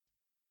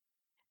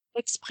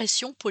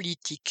Expression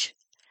politique.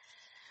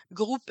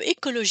 Groupe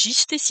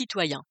écologiste et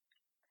citoyen.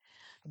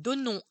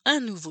 Donnons un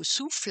nouveau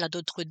souffle à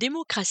notre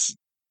démocratie.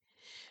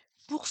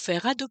 Pour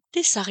faire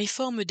adopter sa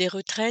réforme des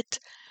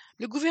retraites,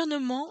 le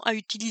gouvernement a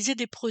utilisé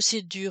des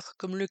procédures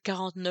comme le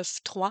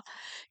 49.3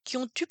 qui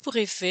ont eu pour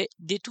effet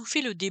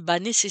d'étouffer le débat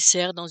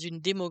nécessaire dans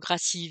une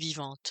démocratie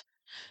vivante.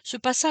 Ce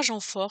passage en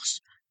force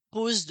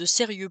pose de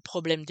sérieux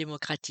problèmes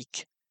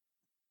démocratiques.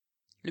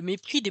 Le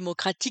mépris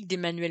démocratique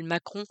d'Emmanuel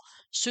Macron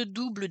se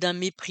double d'un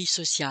mépris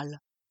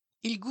social.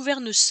 Il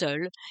gouverne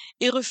seul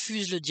et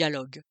refuse le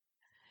dialogue.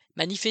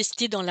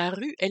 Manifester dans la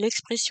rue est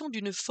l'expression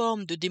d'une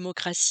forme de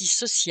démocratie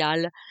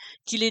sociale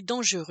qu'il est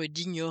dangereux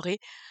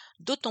d'ignorer,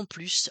 d'autant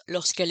plus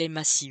lorsqu'elle est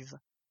massive.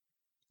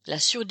 La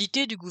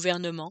surdité du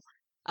gouvernement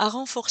a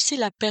renforcé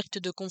la perte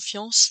de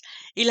confiance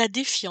et la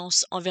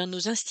défiance envers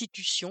nos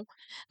institutions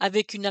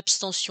avec une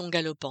abstention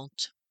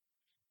galopante.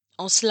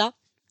 En cela,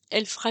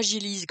 elle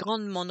fragilise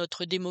grandement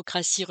notre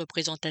démocratie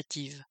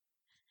représentative.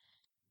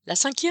 La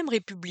Ve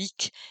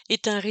République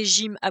est un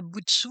régime à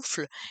bout de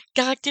souffle,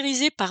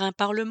 caractérisé par un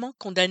Parlement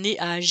condamné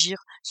à agir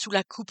sous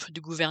la coupe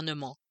du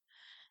gouvernement.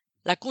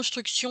 La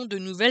construction de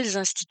nouvelles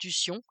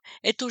institutions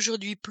est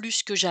aujourd'hui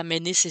plus que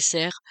jamais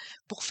nécessaire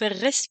pour faire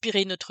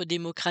respirer notre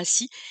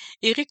démocratie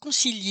et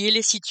réconcilier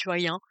les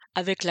citoyens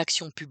avec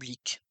l'action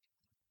publique.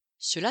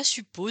 Cela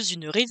suppose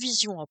une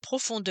révision en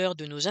profondeur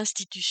de nos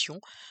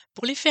institutions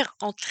pour les faire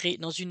entrer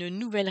dans une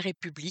nouvelle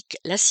République,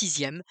 la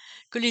 6e,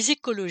 que les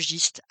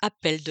écologistes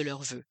appellent de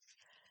leurs vœux.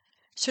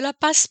 Cela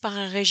passe par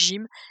un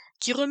régime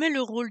qui remet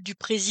le rôle du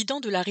président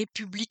de la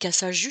République à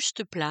sa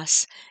juste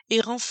place et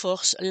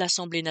renforce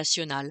l'Assemblée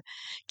nationale,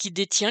 qui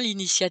détient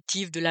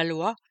l'initiative de la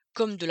loi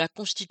comme de la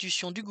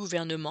constitution du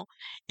gouvernement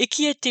et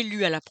qui est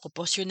élue à la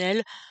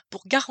proportionnelle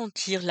pour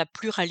garantir la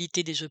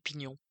pluralité des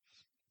opinions.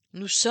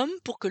 Nous sommes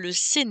pour que le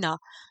Sénat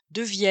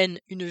devienne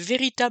une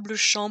véritable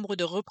chambre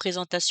de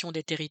représentation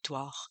des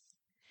territoires.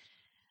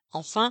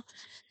 Enfin,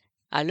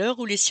 à l'heure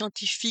où les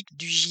scientifiques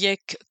du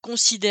GIEC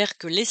considèrent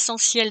que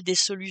l'essentiel des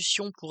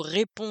solutions pour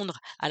répondre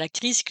à la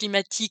crise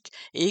climatique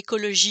et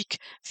écologique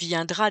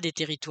viendra des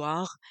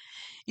territoires,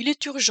 il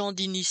est urgent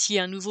d'initier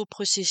un nouveau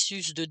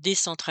processus de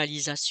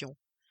décentralisation.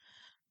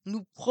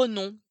 Nous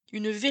prônons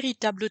une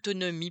véritable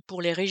autonomie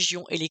pour les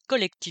régions et les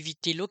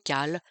collectivités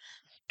locales,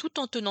 tout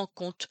en tenant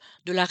compte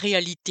de la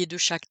réalité de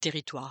chaque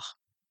territoire.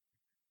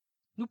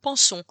 Nous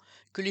pensons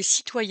que les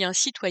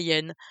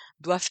citoyens-citoyennes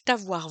doivent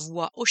avoir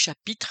voix au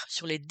chapitre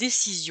sur les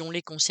décisions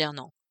les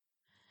concernant.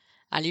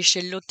 À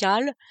l'échelle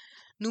locale,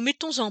 nous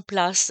mettons en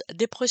place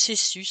des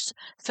processus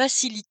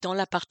facilitant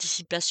la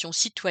participation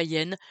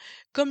citoyenne,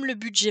 comme le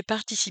budget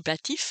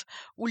participatif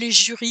ou les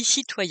jurys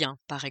citoyens,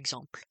 par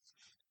exemple.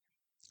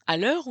 À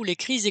l'heure où les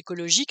crises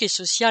écologiques et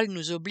sociales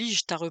nous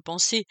obligent à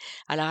repenser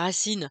à la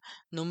racine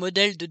nos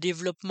modèles de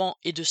développement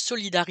et de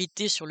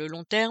solidarité sur le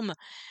long terme,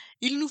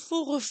 il nous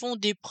faut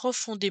refonder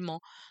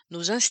profondément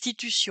nos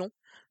institutions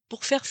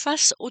pour faire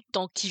face aux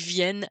temps qui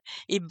viennent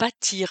et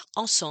bâtir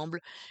ensemble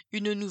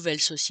une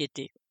nouvelle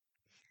société.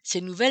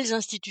 Ces nouvelles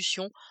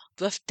institutions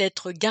doivent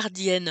être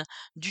gardiennes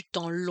du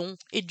temps long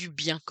et du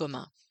bien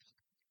commun.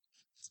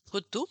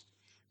 Photo,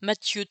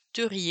 Mathieu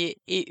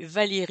Theuriet et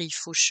Valérie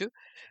Faucheux,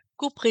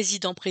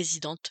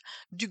 coprésident-présidente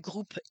du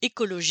groupe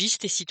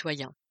écologiste et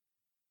citoyen.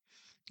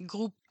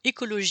 Groupe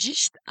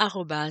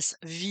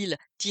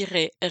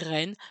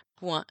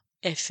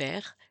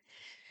écologiste-ville-rennes.fr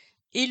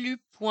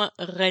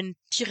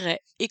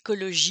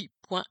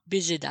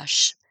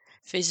élu.rennes-écologie.bzh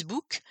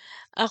Facebook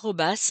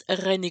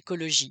 @Rennes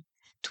Écologie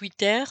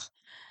Twitter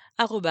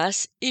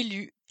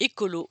 @élu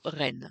écolo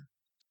Rennes.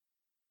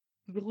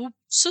 Groupe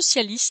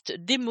socialiste,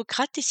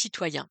 démocrate et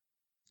citoyen.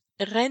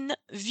 Rennes,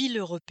 ville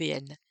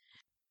européenne.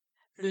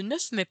 Le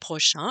 9 mai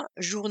prochain,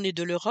 journée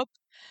de l'Europe,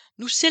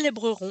 nous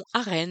célébrerons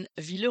à Rennes,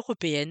 ville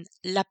européenne,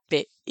 la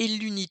paix et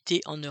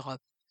l'unité en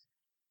Europe.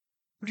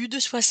 Plus de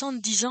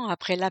 70 ans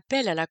après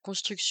l'appel à la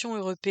construction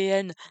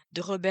européenne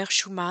de Robert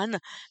Schuman,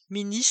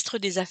 ministre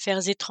des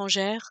Affaires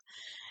étrangères,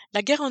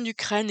 la guerre en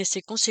Ukraine et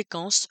ses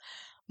conséquences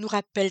nous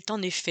rappellent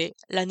en effet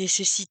la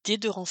nécessité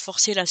de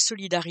renforcer la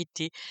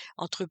solidarité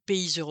entre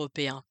pays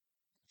européens.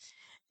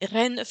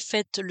 Rennes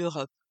fête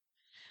l'Europe.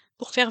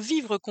 Pour faire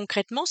vivre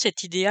concrètement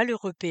cet idéal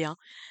européen,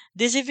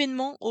 des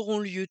événements auront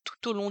lieu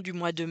tout au long du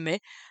mois de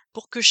mai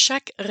pour que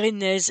chaque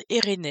Rennaise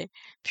et Rennais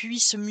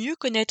puisse mieux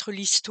connaître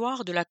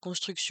l'histoire de la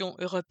construction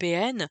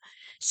européenne,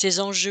 ses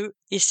enjeux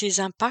et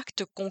ses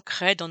impacts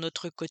concrets dans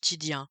notre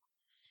quotidien.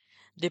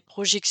 Des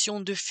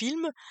projections de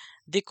films,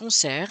 des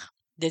concerts,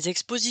 des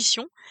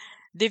expositions,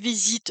 des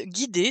visites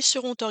guidées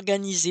seront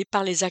organisées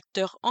par les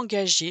acteurs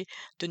engagés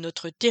de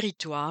notre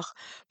territoire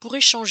pour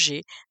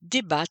échanger,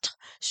 débattre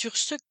sur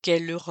ce qu'est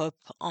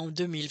l'Europe en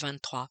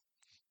 2023.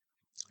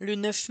 Le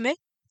 9 mai,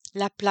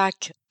 la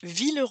plaque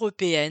Ville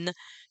européenne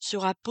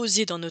sera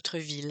posée dans notre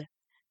ville.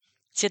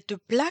 Cette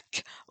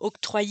plaque,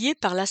 octroyée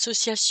par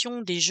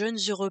l'Association des jeunes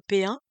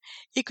européens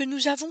et que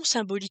nous avons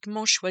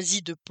symboliquement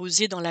choisi de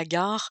poser dans la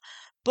gare,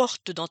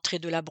 porte d'entrée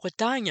de la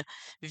Bretagne,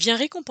 vient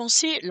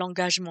récompenser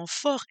l'engagement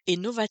fort et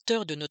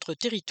novateur de notre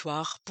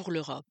territoire pour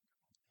l'Europe.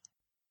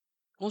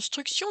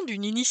 Construction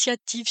d'une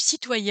initiative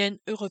citoyenne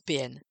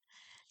européenne.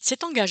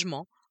 Cet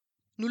engagement,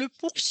 nous le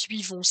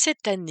poursuivons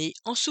cette année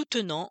en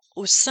soutenant,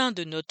 au sein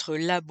de notre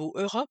Labo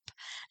Europe,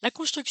 la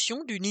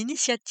construction d'une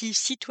initiative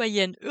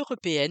citoyenne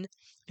européenne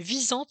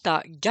visant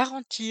à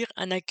garantir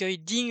un accueil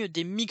digne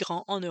des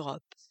migrants en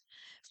Europe,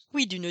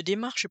 fruit d'une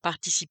démarche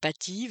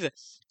participative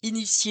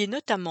initiée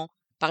notamment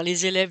par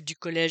les élèves du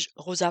collège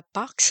Rosa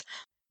Parks,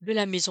 de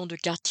la maison de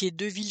quartier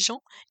de Ville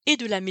et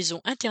de la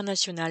maison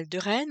internationale de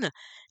Rennes.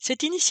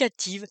 Cette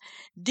initiative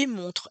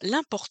démontre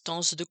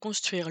l'importance de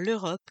construire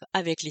l'Europe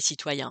avec les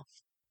citoyens.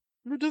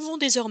 Nous devons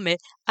désormais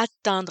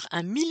atteindre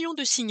 1 million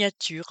de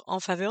signatures en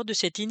faveur de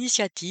cette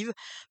initiative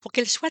pour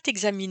qu'elle soit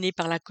examinée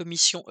par la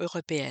Commission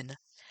européenne.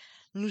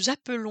 Nous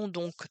appelons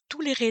donc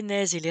tous les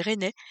Rennaises et les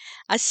Rennais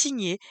à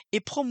signer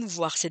et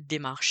promouvoir cette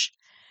démarche.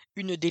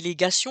 Une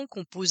délégation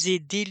composée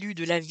d'élus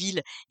de la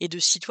ville et de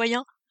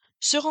citoyens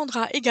se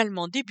rendra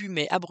également début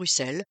mai à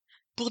Bruxelles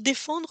pour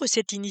défendre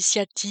cette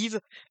initiative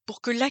pour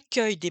que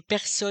l'accueil des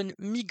personnes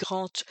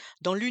migrantes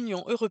dans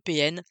l'Union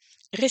européenne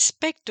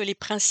respecte les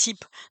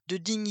principes de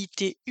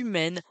dignité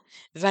humaine,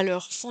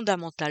 valeurs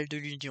fondamentales de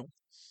l'Union.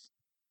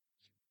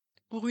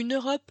 Pour une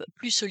Europe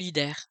plus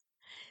solidaire.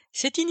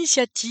 Cette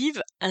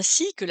initiative,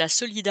 ainsi que la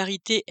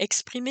solidarité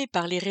exprimée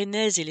par les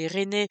Rennaises et les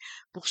Rennais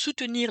pour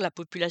soutenir la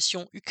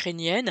population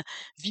ukrainienne,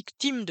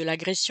 victime de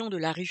l'agression de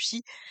la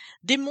Russie,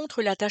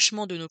 démontre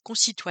l'attachement de nos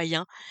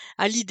concitoyens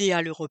à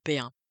l'idéal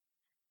européen.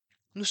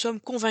 Nous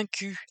sommes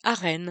convaincus, à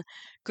Rennes,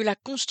 que la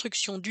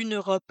construction d'une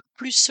Europe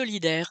plus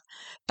solidaire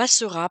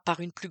passera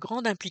par une plus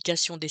grande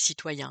implication des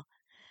citoyens.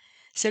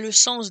 C'est le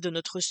sens de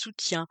notre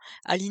soutien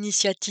à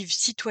l'initiative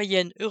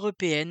citoyenne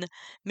européenne,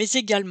 mais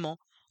également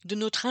de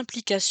notre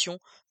implication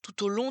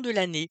tout au long de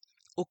l'année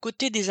aux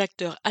côtés des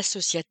acteurs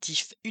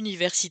associatifs,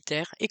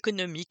 universitaires,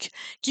 économiques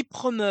qui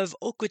promeuvent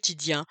au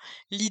quotidien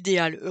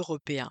l'idéal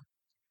européen.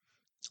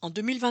 En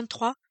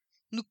 2023,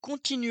 nous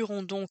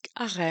continuerons donc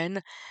à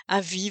Rennes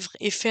à vivre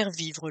et faire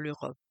vivre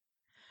l'Europe.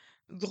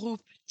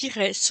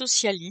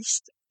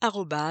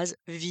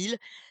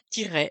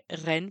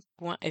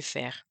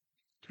 Groupe-socialiste@ville-rennes.fr.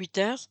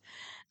 Twitter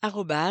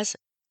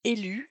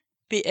 @élu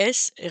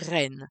PS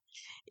Rennes.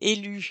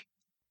 Élu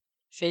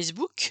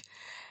Facebook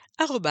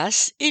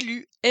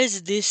 @élu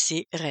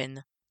SDC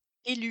Rennes.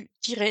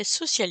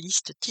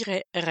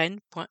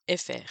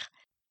 élu-socialiste-rennes.fr.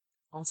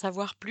 En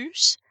savoir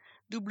plus,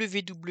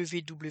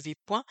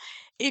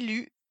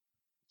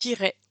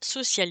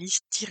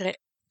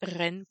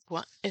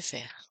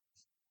 www.élu-socialiste-rennes.fr.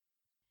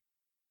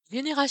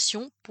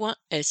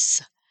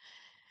 Génération.s.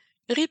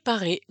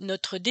 Réparer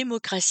notre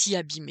démocratie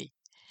abîmée.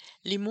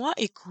 Les mois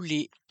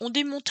écoulés ont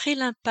démontré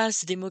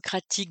l'impasse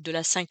démocratique de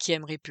la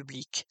Ve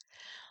République.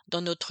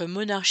 Dans notre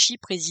monarchie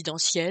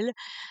présidentielle,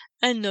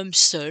 un homme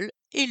seul,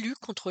 élu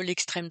contre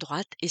l'extrême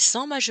droite et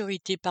sans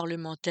majorité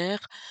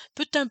parlementaire,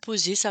 peut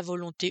imposer sa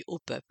volonté au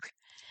peuple.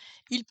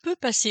 Il peut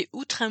passer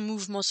outre un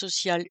mouvement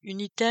social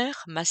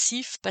unitaire,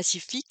 massif,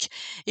 pacifique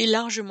et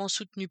largement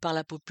soutenu par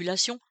la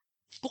population,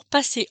 pour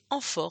passer en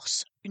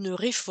force une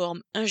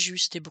réforme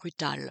injuste et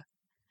brutale.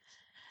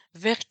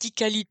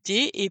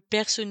 Verticalité et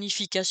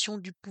personnification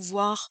du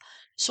pouvoir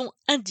sont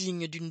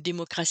indignes d'une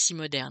démocratie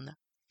moderne.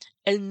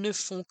 Elles ne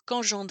font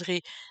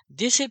qu'engendrer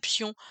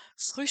déception,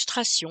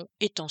 frustration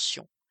et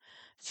tension.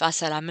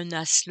 Face à la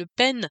menace Le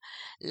Pen,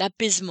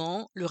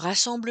 l'apaisement, le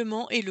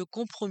rassemblement et le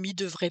compromis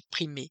devraient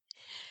primer.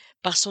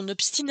 Par son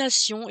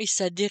obstination et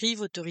sa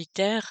dérive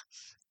autoritaire,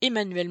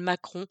 Emmanuel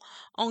Macron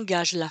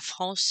engage la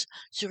France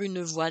sur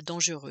une voie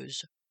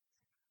dangereuse.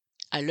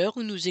 À l'heure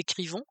où nous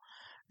écrivons,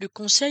 le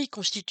Conseil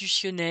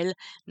constitutionnel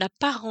n'a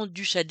pas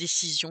rendu sa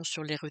décision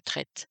sur les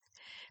retraites.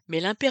 Mais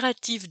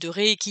l'impératif de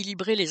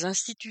rééquilibrer les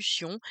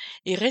institutions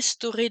et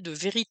restaurer de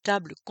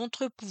véritables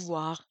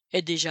contre-pouvoirs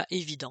est déjà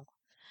évident.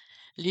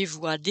 Les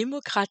voix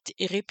démocrates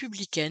et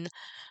républicaines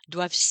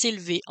doivent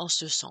s'élever en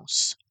ce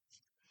sens.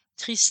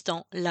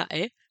 Tristan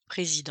Lahaye,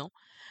 président,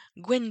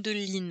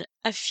 Gwendoline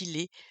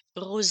Affilé,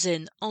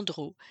 Rosen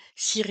Andro,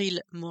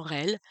 Cyril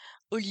Morel,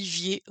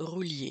 Olivier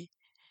Roulier.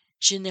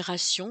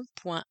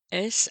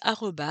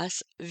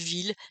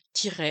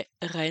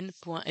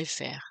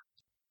 Génération.s@ville-rennes.fr.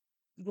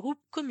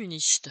 Groupe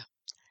communiste.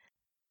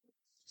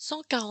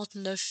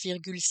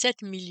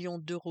 149,7 millions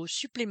d'euros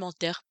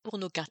supplémentaires pour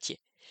nos quartiers.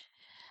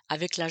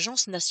 Avec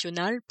l'Agence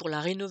nationale pour la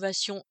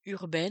rénovation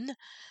urbaine,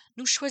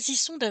 nous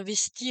choisissons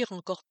d'investir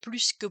encore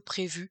plus que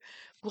prévu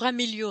pour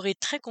améliorer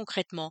très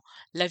concrètement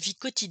la vie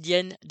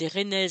quotidienne des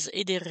Rennaises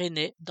et des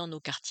Rennais dans nos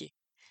quartiers.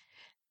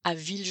 À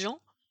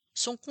Villejean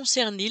sont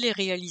concernées les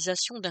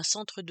réalisations d'un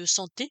centre de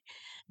santé,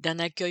 d'un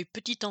accueil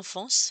petite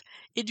enfance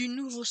et du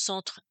nouveau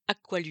centre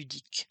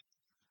aqualudique.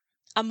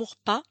 À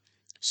Maurepas,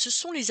 ce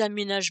sont les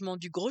aménagements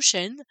du Gros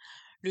Chêne,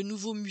 le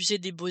nouveau musée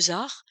des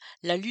Beaux-Arts,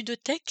 la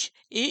ludothèque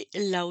et,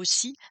 là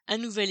aussi, un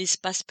nouvel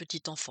espace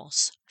petite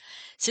enfance.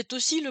 C'est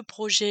aussi le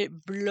projet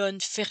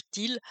Blonde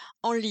Fertile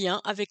en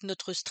lien avec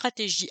notre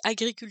stratégie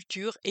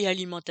agriculture et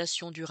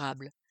alimentation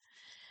durable.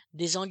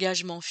 Des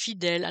engagements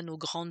fidèles à nos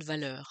grandes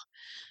valeurs,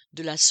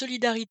 de la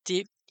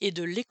solidarité et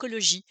de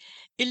l'écologie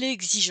et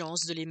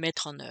l'exigence de les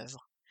mettre en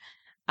œuvre.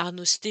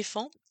 Arnaud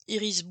Stéphan,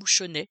 Iris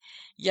Bouchonnet,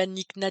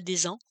 Yannick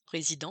Nadezan,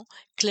 président,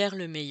 Claire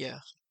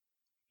Lemeilleur.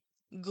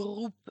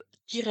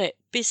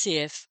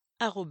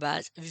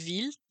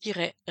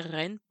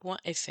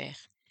 Groupe-pcf@ville-rennes.fr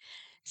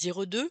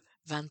 02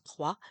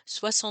 23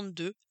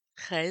 62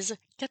 13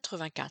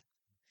 84.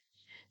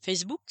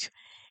 Facebook,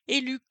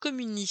 élu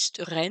communiste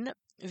Rennes,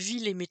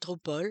 Ville et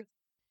Métropole.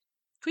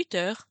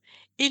 Twitter,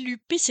 élu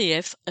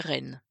PCF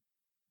Rennes.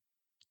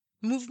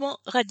 Mouvement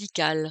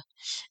radical,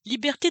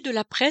 liberté de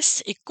la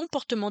presse et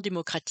comportement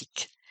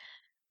démocratique.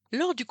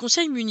 Lors du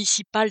conseil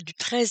municipal du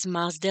 13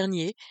 mars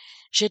dernier,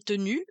 j'ai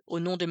tenu,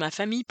 au nom de ma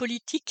famille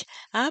politique,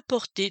 à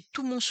apporter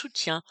tout mon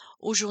soutien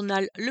au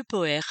journal Le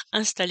Poer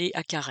installé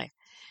à Carhaix.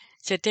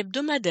 Cet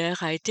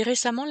hebdomadaire a été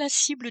récemment la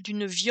cible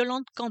d'une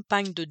violente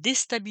campagne de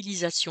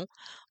déstabilisation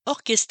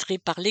orchestrée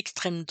par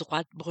l'extrême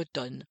droite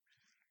bretonne.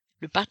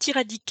 Le Parti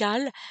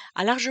radical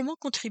a largement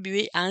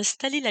contribué à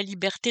installer la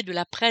liberté de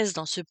la presse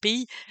dans ce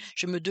pays.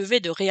 Je me devais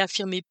de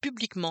réaffirmer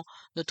publiquement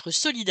notre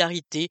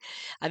solidarité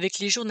avec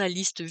les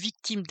journalistes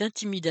victimes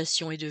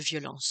d'intimidation et de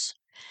violence.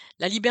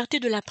 La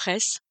liberté de la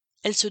presse,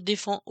 elle se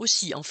défend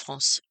aussi en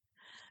France.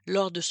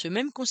 Lors de ce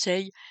même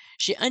conseil,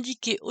 j'ai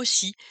indiqué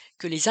aussi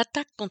que les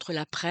attaques contre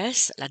la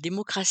presse, la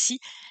démocratie,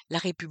 la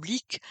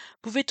République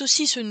pouvaient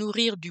aussi se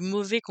nourrir du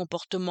mauvais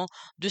comportement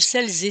de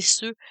celles et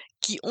ceux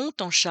qui ont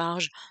en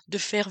charge de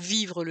faire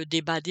vivre le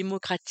débat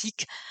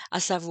démocratique, à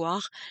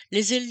savoir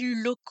les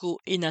élus locaux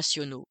et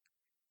nationaux.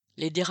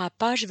 Les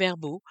dérapages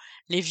verbaux,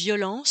 les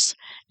violences,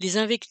 les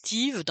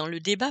invectives dans le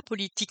débat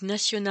politique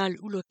national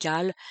ou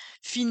local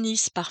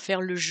finissent par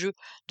faire le jeu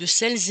de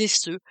celles et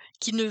ceux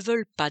qui ne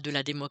veulent pas de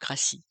la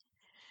démocratie.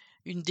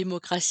 Une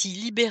démocratie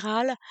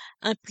libérale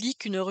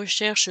implique une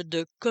recherche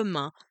de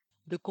commun,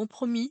 de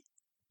compromis,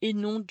 et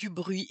non du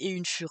bruit et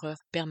une fureur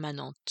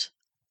permanente.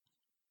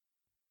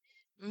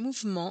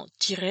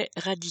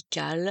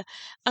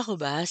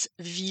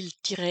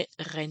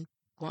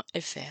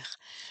 Mouvement-radical@ville-rennes.fr.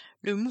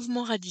 Le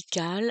mouvement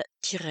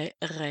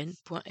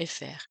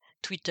radical-rennes.fr.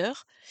 Twitter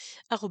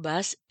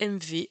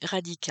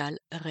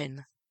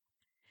 @mvradical-rennes.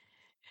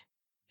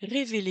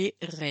 Révéler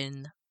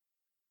Rennes.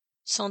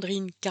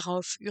 Sandrine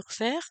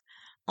Karoff-Urfer,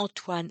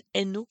 Antoine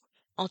Hainaut,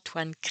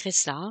 Antoine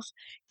Cressard,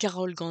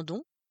 Carole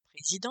Gandon,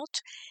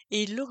 présidente,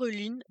 et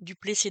Laureline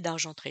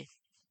Duplessis-d'Argentré.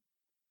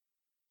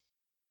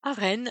 À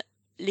Rennes,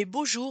 les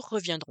beaux jours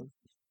reviendront.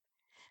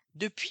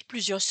 Depuis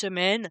plusieurs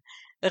semaines,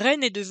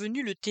 Rennes est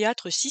devenu le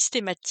théâtre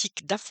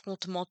systématique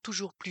d'affrontements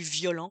toujours plus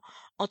violents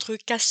entre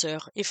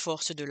casseurs et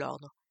forces de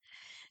l'ordre.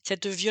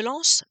 Cette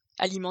violence,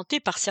 alimentée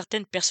par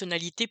certaines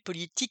personnalités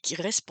politiques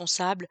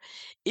irresponsables,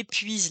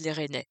 épuise les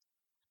Rennais.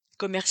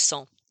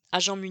 Commerçants,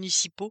 agents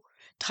municipaux,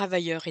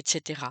 travailleurs,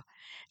 etc.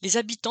 Les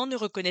habitants ne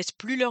reconnaissent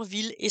plus leur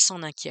ville et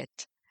s'en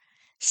inquiètent.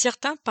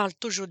 Certains parlent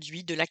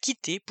aujourd'hui de la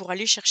quitter pour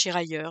aller chercher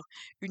ailleurs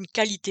une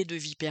qualité de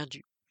vie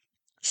perdue.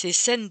 Ces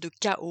scènes de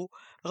chaos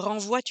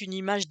renvoient une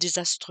image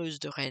désastreuse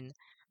de Rennes.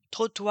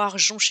 Trottoirs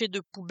jonchés de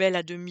poubelles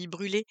à demi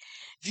brûlées,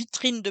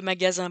 vitrines de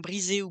magasins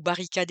brisées ou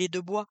barricadées de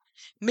bois,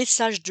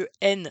 messages de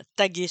haine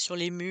tagués sur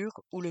les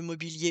murs où le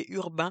mobilier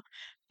urbain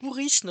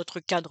pourrissent notre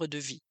cadre de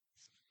vie.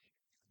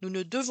 Nous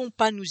ne devons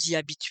pas nous y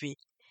habituer.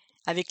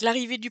 Avec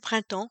l'arrivée du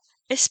printemps,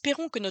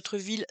 espérons que notre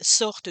ville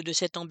sorte de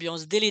cette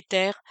ambiance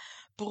délétère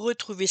pour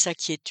retrouver sa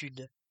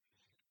quiétude.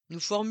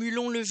 Nous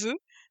formulons le vœu,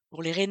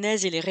 pour les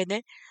Rennaises et les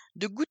Rennais,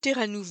 de goûter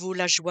à nouveau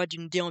la joie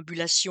d'une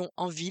déambulation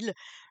en ville,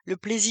 le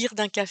plaisir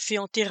d'un café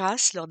en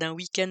terrasse lors d'un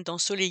week-end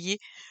ensoleillé,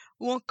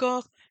 ou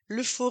encore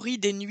l'euphorie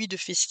des nuits de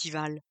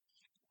festival.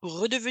 Pour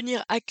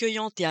redevenir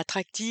accueillante et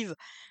attractive,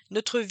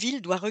 notre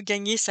ville doit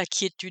regagner sa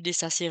quiétude et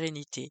sa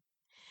sérénité.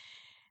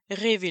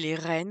 Révéler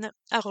Rennes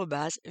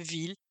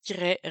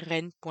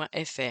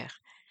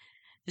 @ville-rennes.fr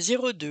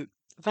 02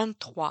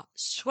 23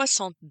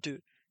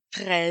 62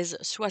 13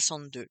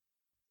 62.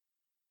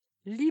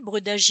 Libre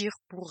d'agir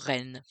pour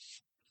Rennes.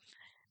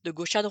 De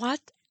gauche à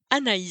droite,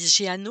 Anaïs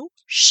Géano,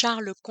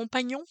 Charles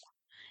Compagnon,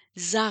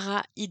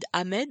 Zara Id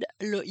Ahmed,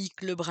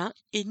 Loïc Lebrun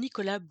et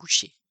Nicolas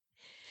Boucher.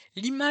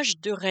 L'image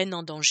de Rennes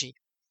en danger.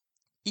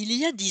 Il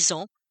y a 10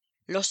 ans,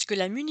 lorsque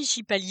la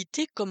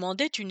municipalité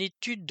commandait une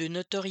étude de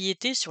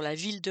notoriété sur la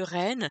ville de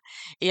Rennes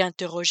et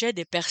interrogeait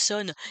des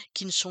personnes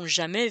qui ne sont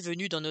jamais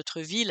venues dans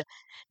notre ville,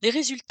 les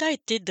résultats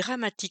étaient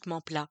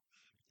dramatiquement plats.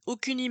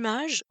 Aucune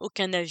image,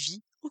 aucun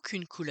avis,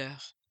 aucune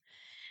couleur.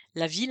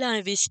 La ville a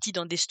investi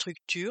dans des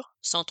structures,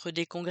 centres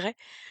des congrès,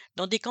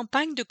 dans des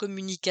campagnes de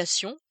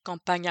communication,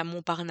 campagnes à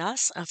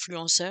Montparnasse,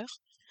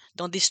 influenceurs,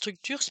 dans des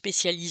structures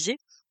spécialisées,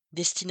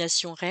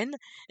 Destination Rennes,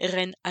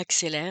 Rennes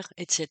accélère,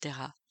 etc.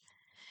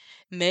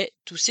 Mais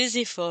tous ces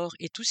efforts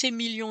et tous ces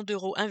millions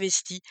d'euros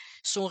investis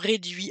sont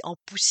réduits en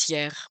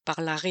poussière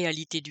par la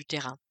réalité du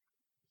terrain.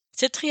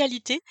 Cette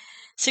réalité,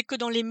 c'est que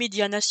dans les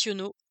médias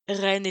nationaux,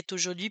 Rennes est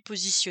aujourd'hui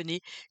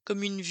positionnée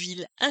comme une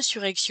ville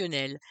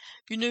insurrectionnelle,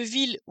 une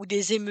ville où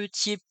des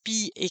émeutiers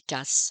pillent et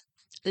cassent,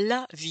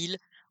 la ville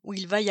où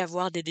il va y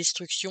avoir des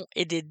destructions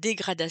et des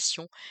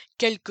dégradations,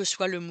 quel que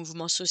soit le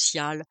mouvement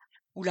social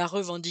ou la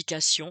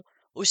revendication,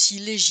 aussi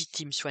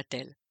légitime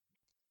soit-elle.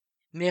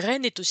 Mais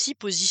Rennes est aussi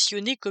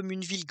positionnée comme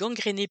une ville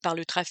gangrénée par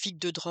le trafic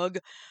de drogue,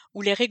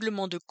 où les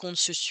règlements de compte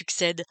se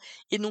succèdent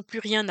et n'ont plus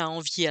rien à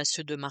envier à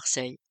ceux de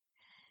Marseille.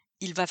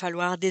 Il va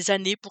falloir des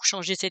années pour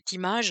changer cette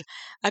image,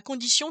 à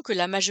condition que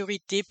la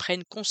majorité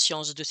prenne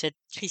conscience de cette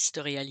triste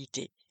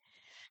réalité.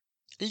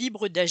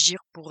 Libre d'agir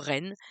pour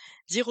Rennes,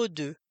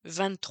 02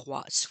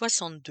 23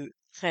 62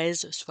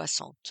 13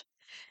 60.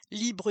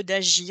 Libre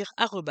d'agir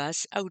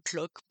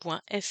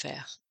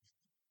 @outlook.fr